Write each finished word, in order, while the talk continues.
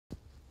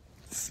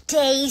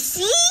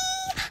Stacy!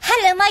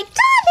 Hello, my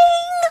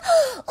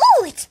darling!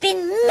 Oh, it's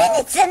been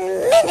minutes and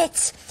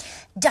minutes!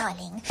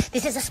 Darling,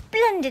 this is a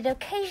splendid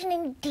occasion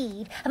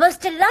indeed, a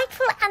most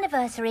delightful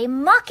anniversary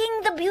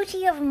marking the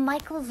beauty of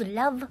Michael's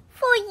love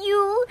for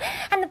you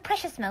and the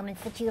precious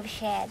moments that you have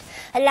shared.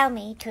 Allow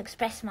me to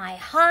express my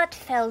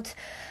heartfelt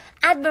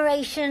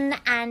admiration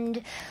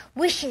and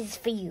wishes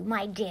for you,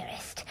 my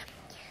dearest.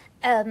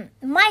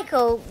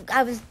 Michael,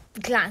 I was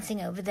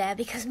glancing over there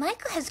because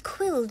Michael has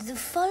quilled the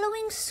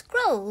following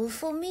scroll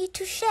for me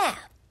to share.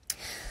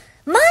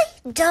 My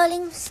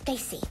darling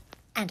Stacy,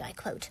 and I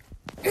quote,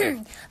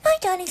 My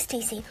darling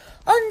Stacy,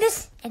 on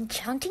this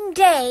enchanting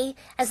day,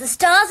 as the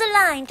stars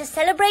align to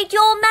celebrate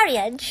your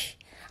marriage,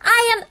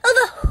 I am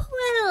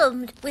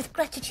overwhelmed with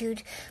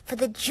gratitude for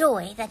the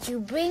joy that you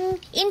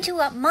bring into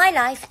my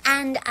life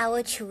and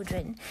our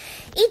children.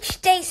 Each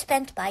day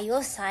spent by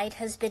your side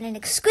has been an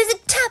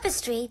exquisite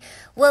tapestry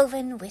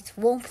woven with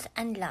warmth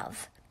and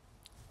love.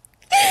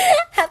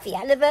 Happy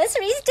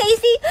anniversary,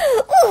 Stacy!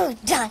 Oh,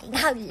 darling,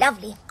 how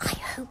lovely. I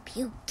hope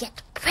you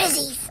get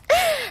prezzies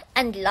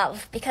and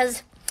love,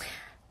 because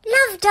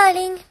love,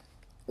 darling,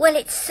 well,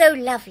 it's so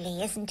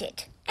lovely, isn't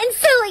it? And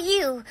so are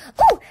you.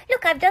 Oh,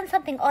 look, I've done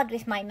something odd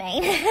with my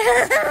mane.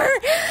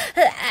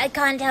 I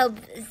can't help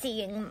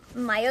seeing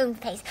my own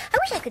face. I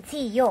wish I could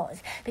see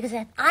yours, because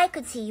if I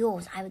could see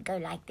yours, I would go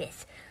like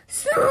this.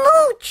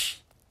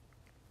 Smooch!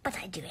 But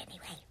I do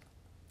anyway.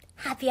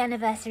 Happy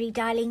anniversary,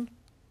 darling.